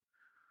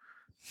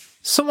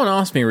Someone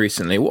asked me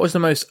recently what was the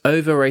most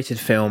overrated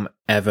film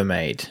ever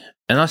made,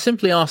 and I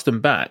simply asked them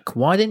back,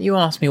 why didn't you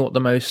ask me what the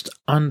most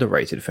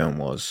underrated film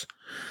was?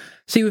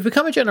 See, we've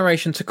become a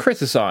generation to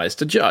criticise,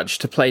 to judge,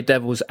 to play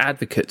devil's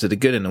advocate to the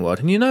good in the world,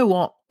 and you know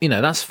what?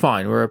 That's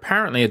fine. We're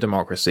apparently a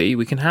democracy.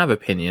 We can have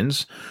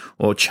opinions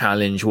or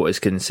challenge what is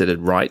considered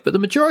right, but the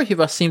majority of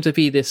us seem to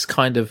be this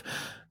kind of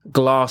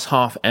glass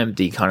half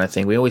empty kind of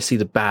thing. We always see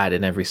the bad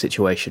in every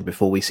situation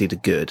before we see the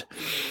good.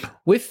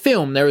 With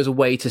film, there is a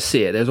way to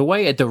see it. There's a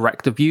way a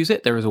director views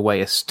it. There is a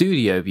way a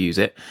studio views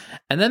it.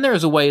 And then there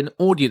is a way an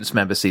audience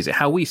member sees it,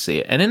 how we see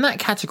it. And in that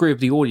category of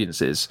the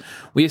audiences,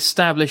 we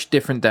establish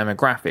different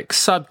demographics,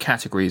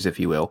 subcategories, if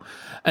you will.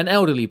 An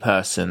elderly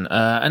person,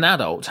 an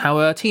adult, how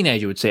a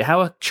teenager would see it, how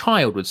a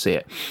child would see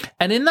it.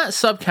 And in that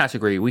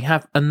subcategory, we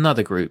have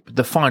another group,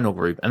 the final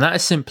group, and that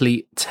is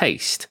simply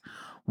taste.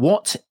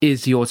 What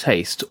is your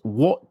taste?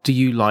 What do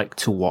you like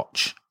to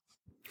watch?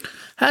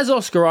 As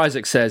Oscar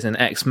Isaac says in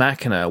Ex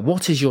Machina,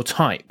 what is your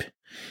type?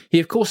 He,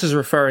 of course, is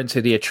referring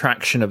to the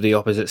attraction of the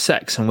opposite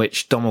sex, in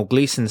which Domhnall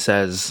Gleeson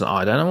says,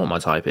 I don't know what my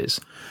type is.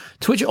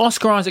 To which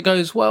Oscar Isaac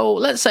goes, well,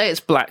 let's say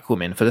it's black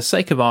women. For the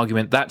sake of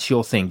argument, that's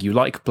your thing. You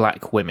like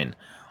black women.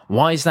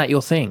 Why is that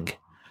your thing?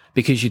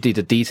 Because you did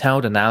a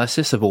detailed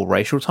analysis of all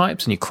racial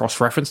types and you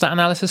cross-reference that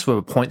analysis with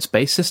a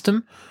points-based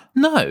system?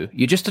 No,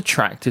 you're just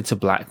attracted to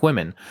black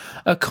women.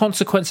 A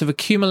consequence of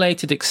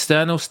accumulated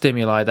external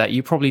stimuli that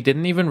you probably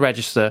didn't even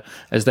register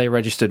as they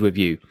registered with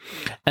you.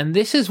 And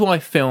this is why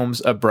films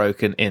are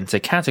broken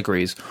into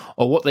categories,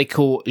 or what they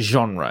call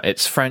genre.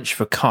 It's French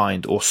for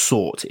kind or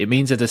sort. It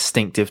means a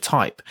distinctive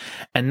type.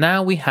 And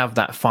now we have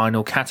that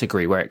final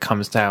category where it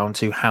comes down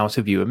to how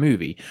to view a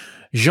movie.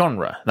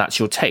 Genre, that's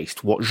your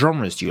taste. What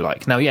genres do you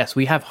like? Now, yes,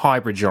 we have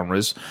hybrid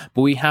genres,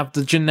 but we have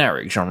the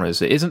generic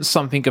genres. It isn't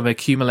something of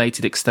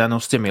accumulated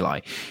external stimuli.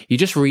 You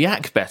just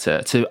react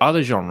better to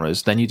other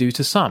genres than you do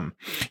to some.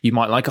 You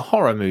might like a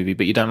horror movie,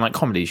 but you don't like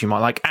comedies. You might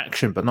like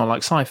action, but not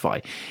like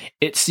sci-fi.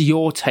 It's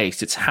your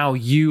taste. It's how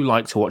you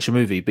like to watch a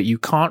movie, but you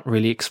can't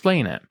really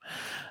explain it.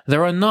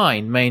 There are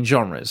 9 main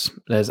genres.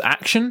 There's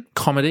action,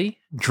 comedy,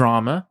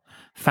 drama,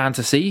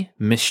 fantasy,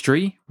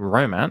 mystery,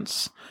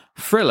 romance,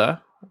 thriller,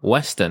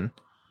 western,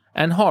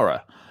 and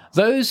horror.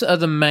 Those are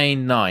the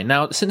main 9.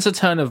 Now, since the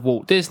turn of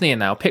Walt Disney and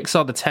now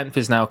Pixar, the 10th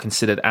is now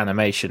considered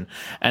animation.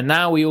 And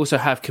now we also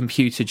have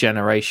computer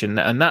generation,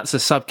 and that's a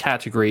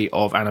subcategory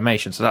of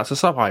animation. So that's a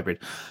sub-hybrid.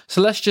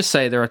 So let's just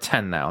say there are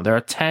 10 now. There are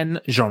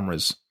 10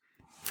 genres.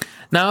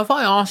 Now, if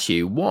I ask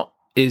you, what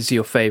is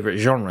your favorite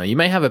genre? You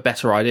may have a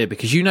better idea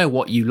because you know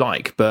what you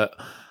like, but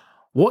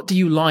what do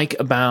you like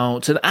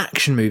about an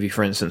action movie,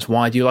 for instance?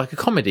 Why do you like a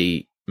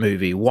comedy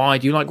movie? Why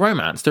do you like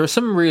romance? There are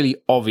some really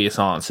obvious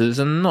answers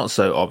and not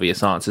so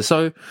obvious answers.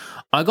 So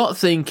I got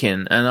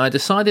thinking and I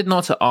decided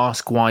not to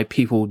ask why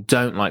people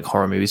don't like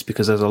horror movies,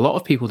 because there's a lot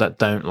of people that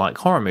don't like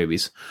horror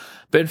movies.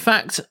 But in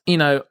fact,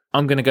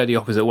 I'm going to go the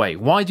opposite way.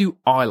 Why do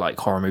I like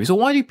horror movies, or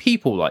why do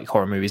people like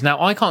horror movies?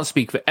 Now, I can't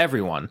speak for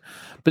everyone,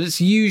 but it's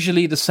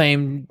usually the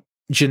same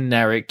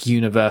generic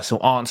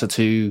universal answer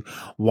to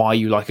why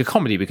you like a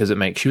comedy, because it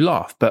makes you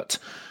laugh. But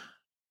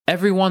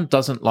everyone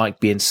doesn't like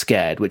being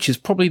scared, which is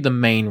probably the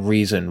main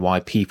reason why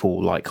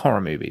people like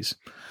horror movies.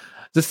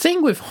 The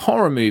thing with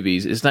horror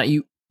movies is that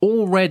you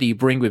already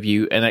bring with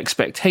you an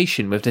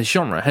expectation with this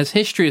genre. As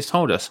history has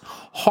told us,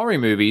 horror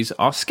movies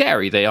are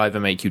scary. They either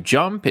make you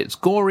jump, it's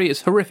gory,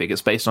 it's horrific,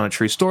 it's based on a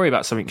true story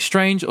about something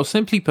strange, or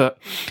simply put,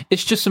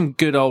 it's just some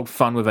good old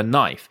fun with a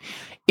knife.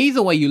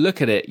 Either way you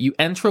look at it, you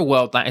enter a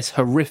world that is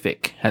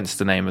horrific, hence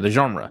the name of the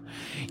genre.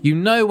 You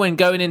know when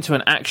going into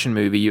an action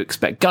movie, you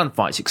expect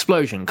gunfights,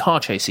 explosion,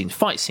 car chase scenes,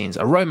 fight scenes,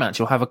 a romance.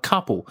 You'll have a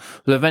couple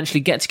who'll eventually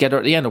get together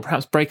at the end or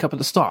perhaps break up at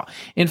the start.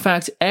 In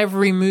fact,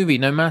 every movie,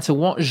 no matter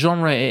what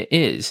genre it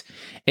is,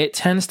 it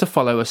tends to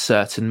follow a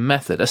certain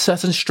method, a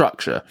certain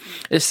structure.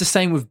 It's the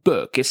same with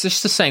book. It's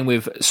just the same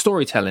with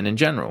storytelling in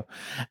general.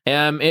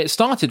 It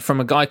started from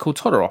a guy called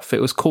Todorov.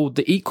 It was called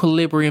the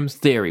equilibrium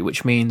theory,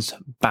 which means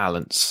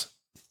balance.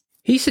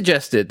 He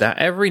suggested that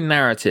every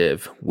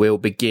narrative will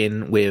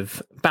begin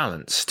with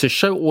balance to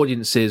show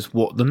audiences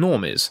what the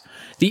norm is.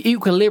 The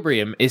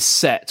equilibrium is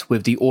set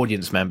with the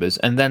audience members,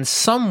 and then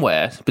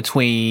somewhere at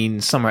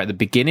the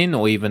beginning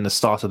or even the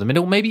start of the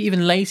middle, maybe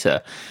even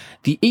later,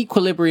 the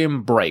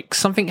equilibrium breaks.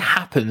 Something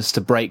happens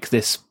to break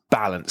this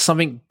balance.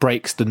 Something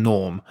breaks the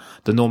norm,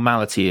 the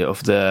normality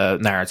of the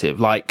narrative,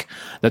 like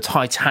the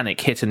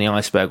Titanic hitting the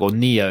iceberg, or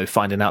Neo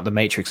finding out the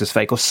Matrix is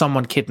fake, or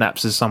someone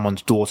kidnaps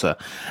someone's daughter.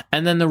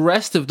 And then the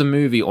rest of the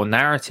movie or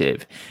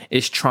narrative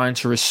is trying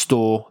to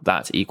restore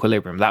that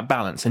equilibrium, that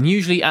balance. And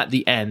usually at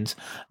the end,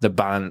 the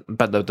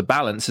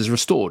balance is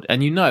restored.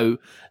 And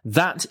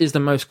that is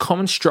the most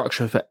common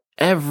structure for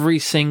every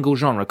single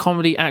genre: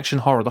 comedy, action,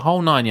 horror, the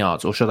whole 9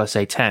 yards, or should I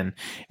say 10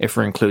 if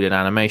we're including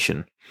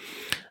animation.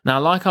 Now,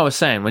 like I was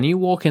saying, when you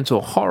walk into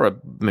a horror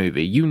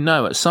movie,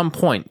 at some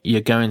point you're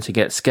going to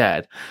get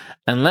scared.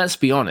 And let's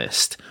be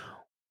honest,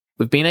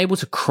 We've been able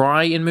to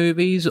cry in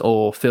movies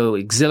or feel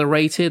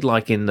exhilarated,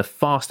 like in the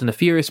Fast and the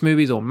Furious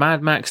movies or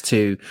Mad Max,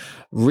 to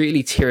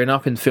really tearing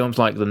up in films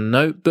like The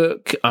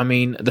Notebook. I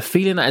mean, the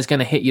feeling that is going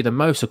to hit you the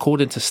most,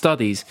 according to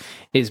studies,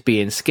 is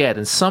being scared.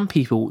 And some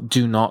people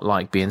do not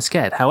like being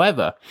scared.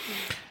 However,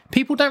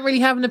 people don't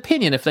really have an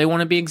opinion if they want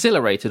to be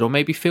exhilarated or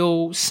maybe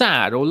feel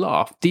sad or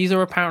laugh. These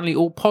are apparently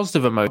all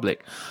positive emotions.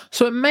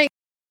 So it makes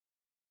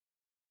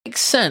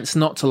sense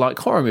not to like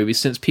horror movies,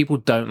 since people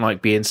don't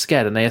like being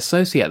scared and they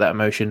associate that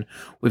emotion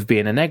with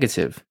being a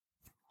negative.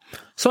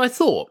 So I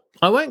thought,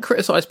 I won't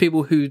criticize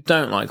people who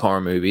don't like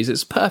horror movies.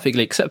 It's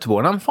perfectly acceptable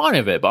and I'm fine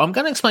with it, but I'm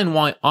going to explain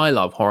why I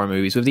love horror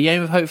movies, with the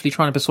aim of hopefully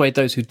trying to persuade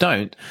those who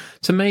don't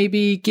to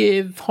maybe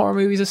give horror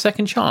movies a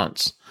second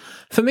chance.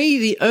 For me,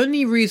 the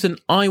only reason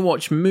I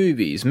watch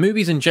movies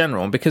in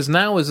general, because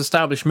now as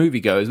established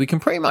moviegoers, we can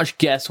pretty much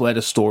guess where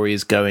the story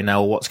is going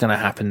now or what's going to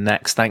happen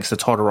next, thanks to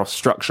Todorow's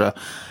structure,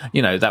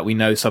 that we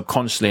know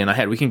subconsciously in our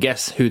head. We can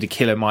guess who the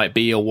killer might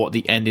be or what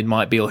the ending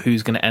might be or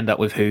who's going to end up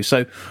with who.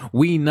 So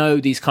we know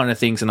these kind of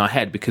things in our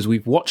head because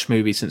we've watched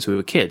movies since we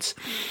were kids.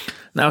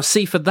 Now,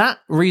 see, for that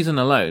reason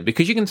alone,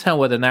 because you can tell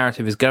where the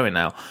narrative is going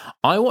now,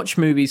 I watch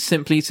movies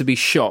simply to be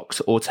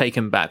shocked or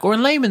taken back. Or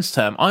in layman's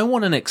term, I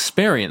want an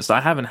experience that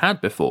I haven't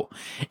had before.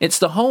 It's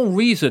the whole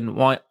reason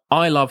why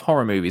I love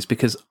horror movies,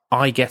 because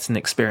I get an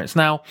experience.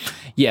 Now,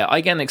 yeah, I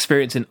get an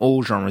experience in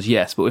all genres,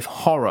 yes, but with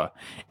horror,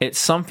 it's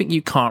something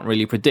you can't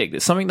really predict.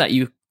 It's something that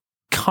you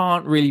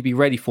can't really be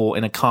ready for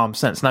in a calm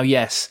sense. Now,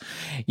 yes,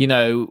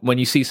 when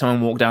you see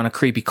someone walk down a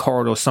creepy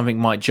corridor, something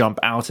might jump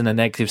out in a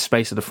negative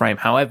space of the frame.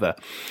 However,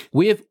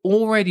 we have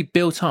already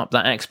built up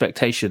that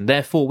expectation.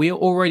 Therefore, we are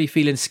already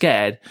feeling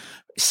scared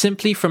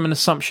simply from an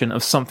assumption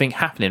of something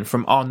happening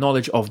from our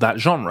knowledge of that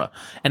genre,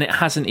 and it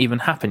hasn't even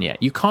happened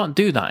yet. You can't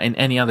do that in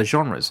any other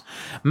genres.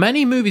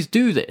 Many movies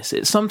do this.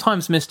 It's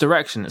sometimes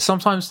misdirection. It's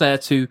sometimes there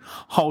to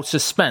hold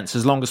suspense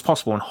as long as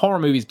possible, and horror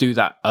movies do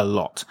that a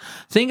lot.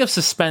 Think of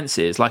suspense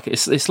as like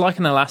it's like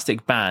an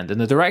elastic band, and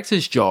the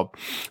director's job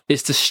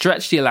is to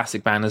stretch the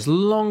elastic band as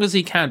long as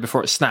he can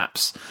before it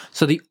snaps,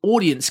 so the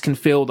audience can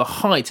feel the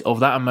height of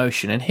that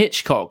emotion. And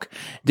Hitchcock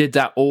did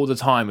that all the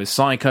time with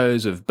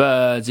Psychos, with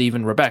Birds,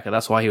 even Rebecca.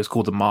 That's why he was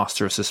called the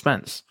master of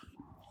suspense.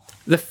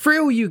 The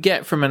thrill you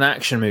get from an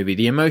action movie,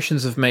 the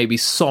emotions of maybe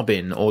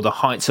sobbing or the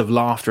heights of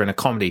laughter in a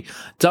comedy,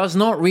 does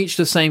not reach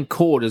the same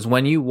chord as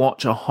when you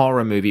watch a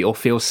horror movie or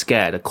feel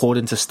scared,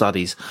 according to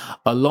studies.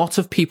 A lot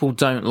of people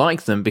don't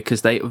like them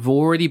because they have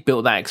already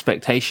built that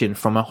expectation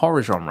from a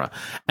horror genre.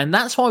 And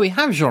that's why we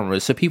have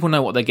genres, so people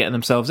know what they're getting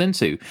themselves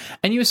into.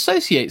 And you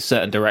associate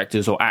certain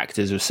directors or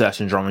actors with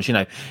certain genres.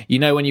 You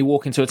know when you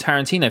walk into a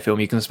Tarantino film,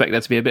 you can expect there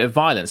to be a bit of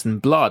violence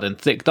and blood and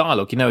thick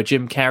dialogue. A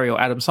Jim Carrey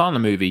or Adam Sandler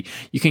movie,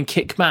 you can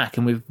kick back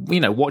and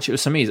watch it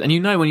with some ease. And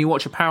when you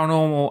watch a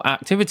Paranormal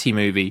Activity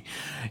movie,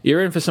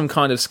 you're in for some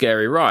kind of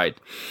scary ride.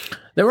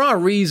 There are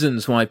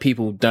reasons why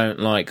people don't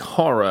like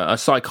horror. A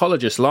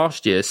psychologist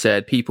last year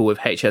said people with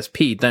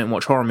HSP don't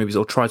watch horror movies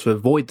or try to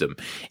avoid them.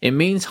 It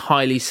means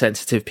highly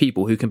sensitive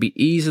people who can be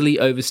easily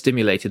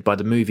overstimulated by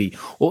the movie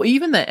or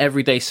even their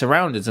everyday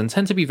surroundings and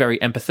tend to be very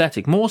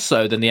empathetic, more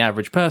so than the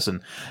average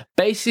person.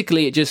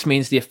 Basically, it just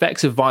means the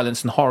effects of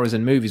violence and horrors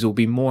in movies will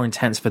be more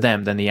intense for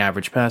them than the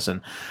average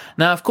person.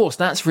 Now, of course,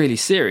 that's really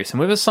serious, and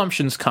with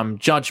assumptions come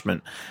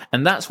judgment.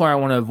 And that's where I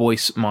want to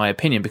voice my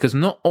opinion, because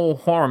not all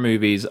horror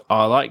movies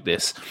are like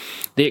this.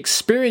 The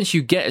experience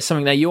you get is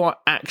something that you are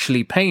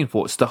actually paying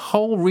for. It's the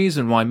whole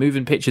reason why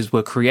moving pictures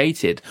were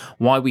created,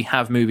 why we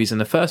have movies in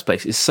the first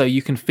place, is so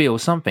you can feel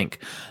something.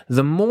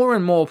 The more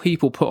and more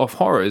people put off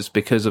horrors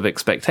because of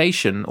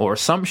expectation or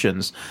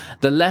assumptions,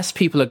 the less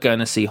people are going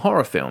to see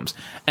horror films.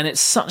 And it's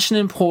such an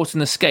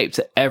important escape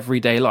to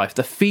everyday life.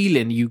 The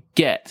feeling you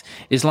get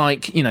is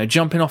like,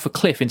 jumping off a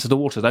cliff into the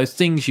water, those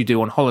things you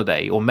do on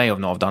holiday or may have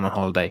not have done on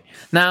holiday.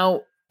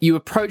 Now, you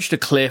approach the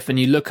cliff and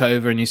you look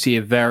over and you see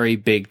a very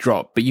big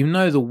drop, but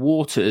the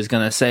water is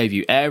going to save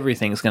you.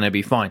 Everything's going to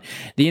be fine.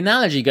 The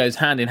analogy goes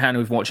hand in hand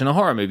with watching a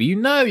horror movie.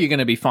 You're going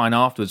to be fine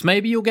afterwards.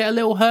 Maybe you'll get a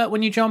little hurt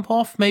when you jump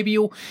off. Maybe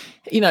you'll,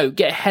 get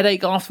a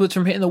headache afterwards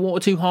from hitting the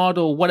water too hard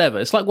or whatever.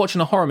 It's like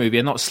watching a horror movie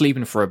and not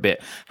sleeping for a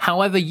bit.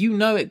 However,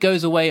 it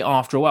goes away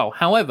after a while.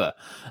 However,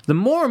 the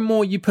more and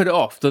more you put it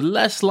off, the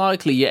less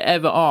likely you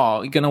ever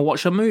are going to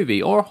watch a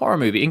movie or a horror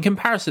movie. In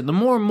comparison, the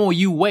more and more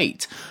you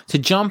wait to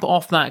jump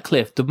off that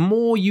cliff, the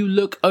more you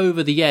look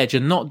over the edge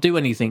and not do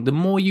anything, the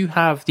more you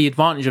have the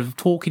advantage of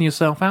talking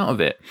yourself out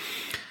of it.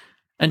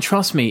 And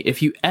trust me,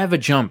 if you ever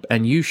jump,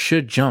 and you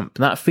should jump,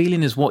 that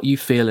feeling is what you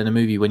feel in a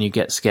movie when you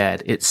get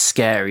scared. It's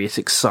scary, it's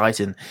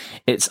exciting,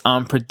 it's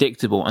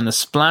unpredictable, and the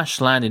splash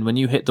landing when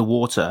you hit the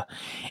water,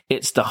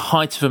 it's the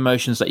height of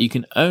emotions that you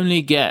can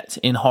only get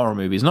in horror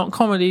movies, not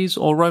comedies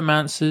or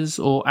romances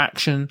or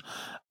action,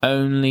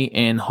 only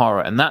in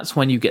horror. And that's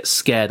when you get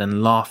scared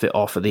and laugh it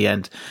off at the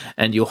end,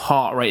 and your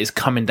heart rate is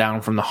coming down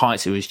from the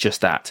heights it was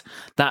just at.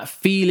 That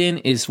feeling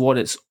is what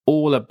it's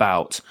all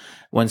about.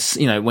 When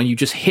you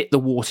just hit the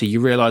water,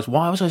 you realize,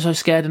 why was I so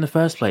scared in the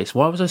first place?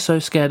 Why was I so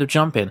scared of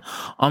jumping?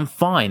 I'm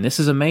fine. This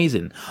is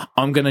amazing.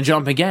 I'm going to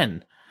jump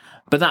again.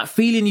 But that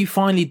feeling you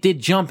finally did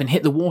jump and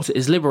hit the water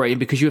is liberating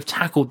because you have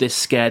tackled this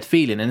scared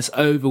feeling and it's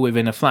over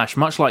within a flash,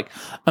 much like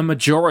a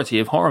majority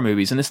of horror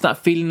movies. And it's that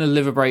feeling of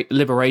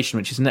liberation,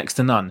 which is next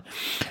to none.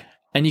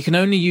 And you can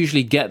only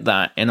usually get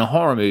that in a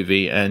horror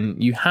movie,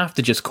 and you have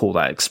to just call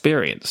that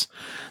experience.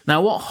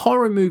 Now, what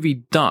horror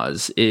movie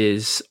does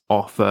is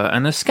offer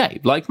an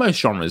escape, like most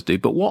genres do,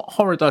 but what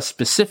horror does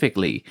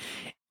specifically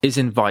is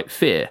invite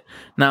fear.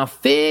 Now,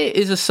 fear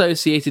is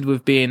associated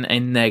with being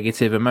a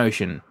negative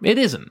emotion. It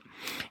isn't.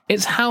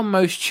 It's how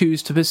most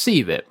choose to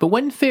perceive it. But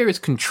when fear is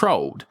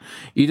controlled,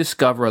 you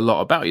discover a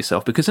lot about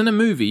yourself, because in a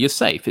movie, you're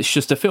safe. It's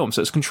just a film,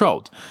 so it's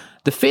controlled.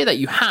 The fear that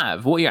you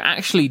have, what you're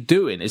actually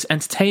doing is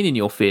entertaining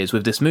your fears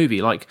with this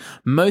movie, like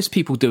most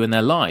people do in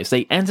their lives.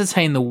 They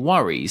entertain the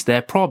worries,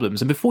 their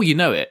problems, and before you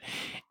know it,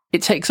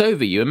 it takes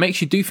over you and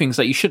makes you do things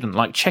that you shouldn't,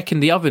 like checking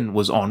the oven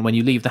was on when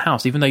you leave the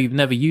house, even though you've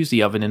never used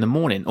the oven in the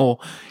morning. Or,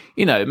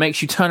 it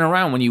makes you turn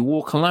around when you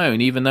walk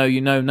alone, even though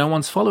no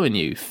one's following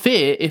you.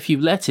 Fear, if you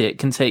let it,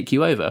 can take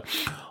you over.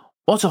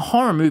 What a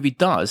horror movie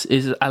does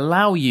is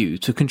allow you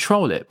to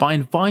control it by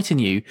inviting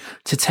you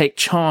to take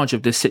charge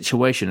of this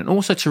situation, and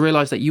also to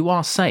realize that you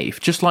are safe,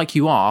 just like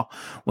you are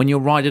when you're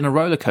riding a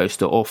roller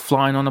coaster or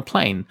flying on a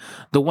plane.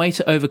 The way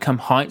to overcome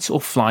heights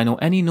or flying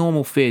or any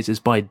normal fears is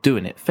by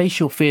doing it. Face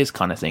your fears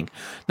kind of thing.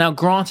 Now,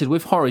 granted,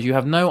 with horrors, you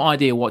have no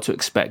idea what to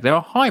expect. There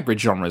are hybrid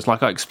genres,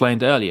 like I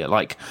explained earlier,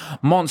 like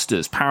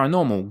monsters,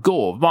 paranormal,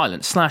 gore,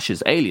 violence,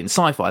 slashes, alien,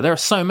 sci-fi. There are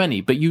so many,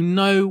 but you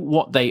know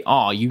what they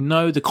are. You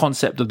know the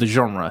concept of the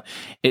genre.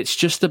 It's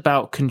just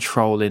about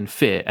controlling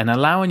fear and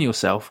allowing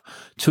yourself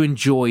to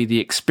enjoy the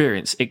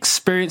experience.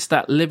 Experience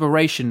that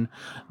liberation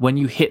when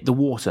you hit the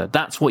water.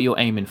 That's what you're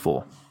aiming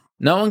for.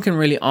 No one can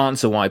really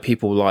answer why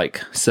people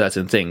like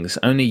certain things.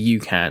 Only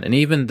you can. And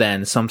even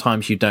then,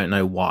 sometimes you don't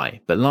know why.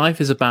 But life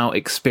is about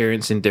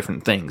experiencing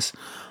different things.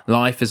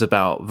 Life is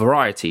about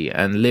variety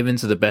and living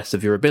to the best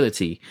of your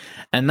ability.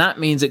 And that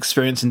means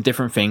experiencing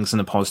different things in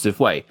a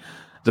positive way.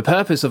 The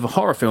purpose of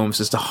horror films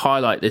is to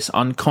highlight this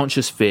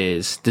unconscious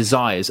fears,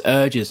 desires,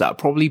 urges that are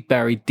probably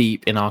buried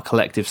deep in our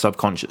collective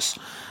subconscious.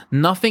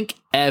 Nothing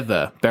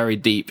ever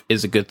buried deep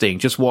is a good thing.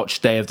 Just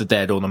watch Day of the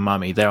Dead or The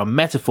Mummy. There are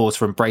metaphors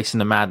for embracing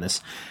the madness.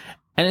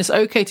 And it's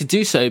okay to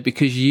do so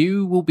because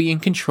you will be in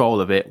control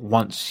of it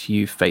once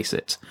you face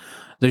it.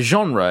 The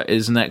genre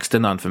is next to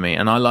none for me,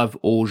 and I love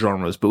all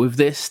genres, but with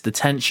this, the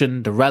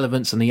tension, the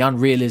relevance, and the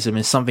unrealism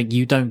is something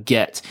you don't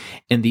get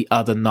in the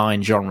other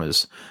 9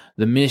 genres.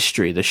 The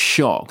mystery, the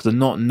shock, the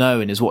not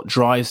knowing is what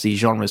drives these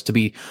genres to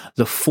be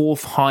the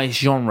 4th highest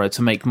genre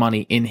to make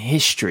money in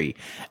history.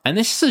 And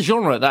this is a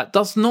genre that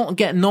does not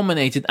get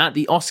nominated at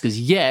the Oscars,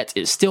 yet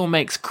it still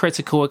makes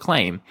critical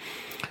acclaim.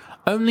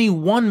 Only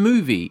one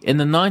movie in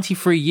the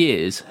 93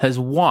 years has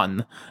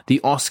won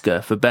the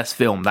Oscar for Best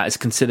Film that is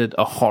considered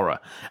a horror.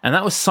 And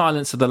that was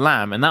Silence of the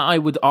Lamb. And that, I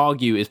would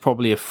argue, is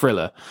probably a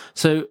thriller.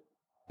 So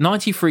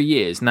 93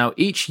 years. Now,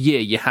 each year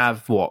you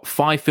have,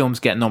 5 films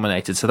get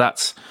nominated. So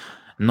that's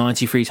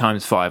 93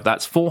 times 5.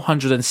 That's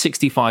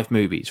 465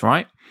 movies,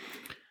 right?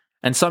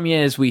 And some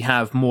years we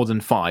have more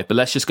than 5. But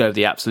let's just go with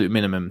the absolute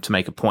minimum to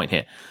make a point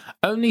here.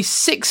 Only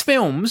 6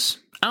 films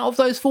out of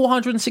those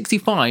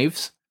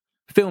 465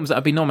 films that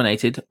have been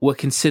nominated were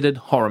considered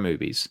horror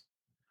movies.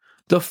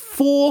 The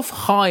 4th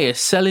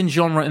highest selling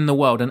genre in the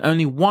world, and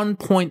only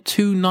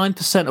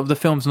 1.29% of the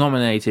films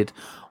nominated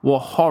were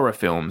horror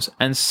films.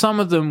 And some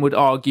of them would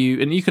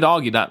argue, and you could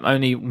argue that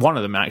only one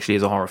of them actually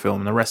is a horror film,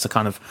 and the rest are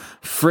kind of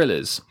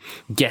thrillers.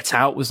 Get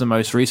Out was the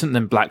most recent,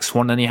 then Black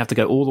Swan, then you have to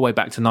go all the way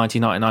back to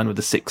 1999 with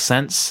The Sixth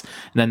Sense,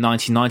 and then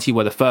 1990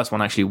 where the first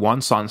one actually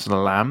won, Silence of the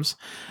Lambs,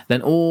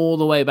 then all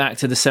the way back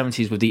to the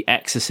 70s with The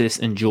Exorcist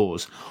and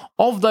Jaws.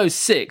 Of those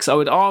 6, I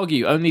would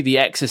argue only The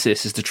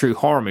Exorcist is the true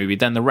horror movie,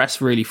 then the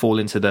rest really fall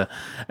into the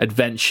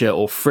adventure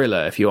or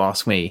thriller, if you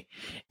ask me.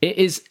 It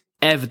is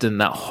evident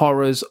that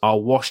horrors are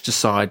washed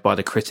aside by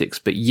the critics,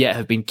 but yet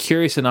have been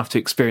curious enough to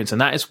experience, and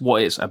that is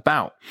what it's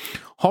about.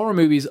 Horror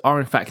movies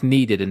are in fact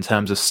needed in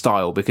terms of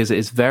style, because it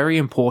is very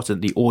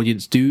important the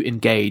audience do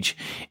engage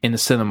in the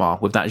cinema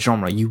with that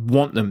genre. You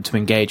want them to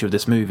engage with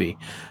this movie.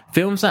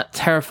 Films that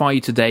terrify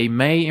you today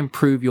may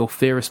improve your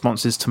fear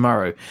responses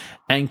tomorrow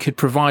and could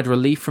provide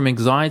relief from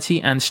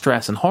anxiety and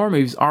stress, and horror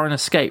movies are an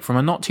escape from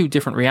a not too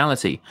different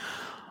reality.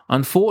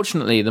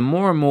 Unfortunately, the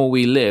more and more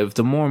we live,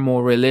 the more and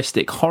more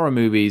realistic horror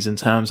movies in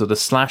terms of the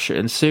slasher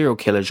and serial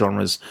killer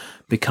genres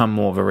become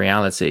more of a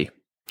reality.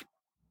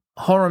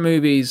 Horror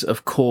movies,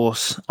 of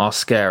course, are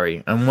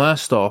scary, and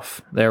worst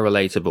off, they're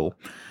relatable.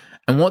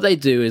 And what they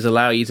do is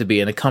allow you to be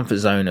in a comfort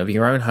zone of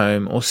your own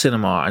home or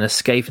cinema and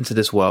escape into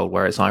this world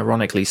where it's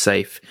ironically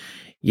safe,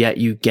 yet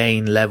you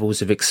gain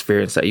levels of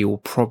experience that you will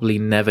probably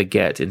never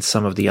get in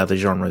some of the other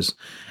genres.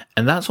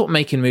 And that's what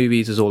making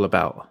movies is all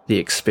about, the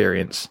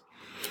experience.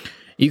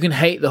 You can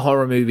hate the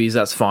horror movies,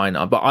 that's fine,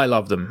 but I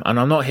love them. And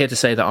I'm not here to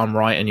say that I'm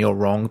right and you're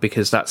wrong,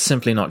 because that's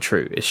simply not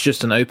true. It's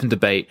just an open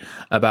debate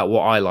about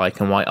what I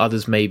like and why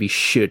others maybe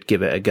should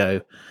give it a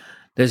go.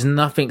 There's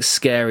nothing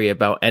scary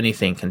about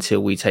anything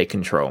until we take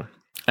control.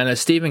 And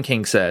as Stephen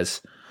King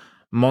says,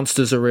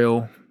 monsters are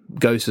real,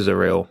 ghosts are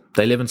real.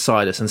 They live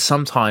inside us, and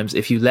sometimes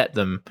if you let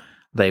them,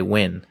 they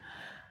win.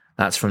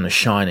 That's from The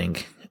Shining.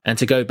 And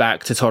to go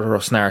back to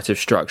Todorow's narrative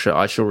structure,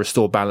 I shall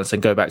restore balance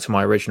and go back to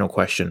my original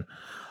question.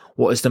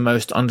 What is the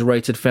most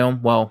underrated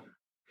film? Well,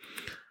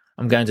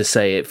 I'm going to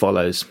say It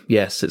Follows.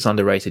 Yes, it's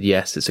underrated.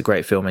 Yes, it's a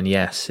great film. And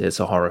yes, it's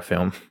a horror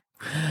film.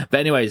 But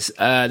anyways,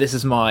 this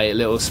is my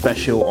little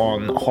special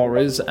on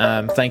horrors.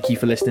 Thank you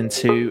for listening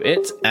to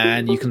it.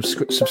 And you can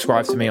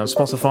subscribe to me on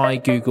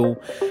Spotify,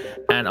 Google,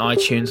 and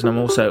iTunes. And I'm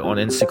also on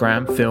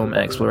Instagram, Film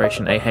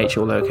Exploration AH,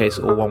 all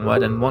lowercase, all one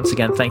word. And once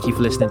again, thank you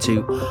for listening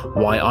to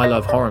Why I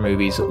Love Horror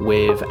Movies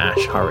with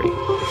Ash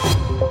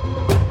Hurry.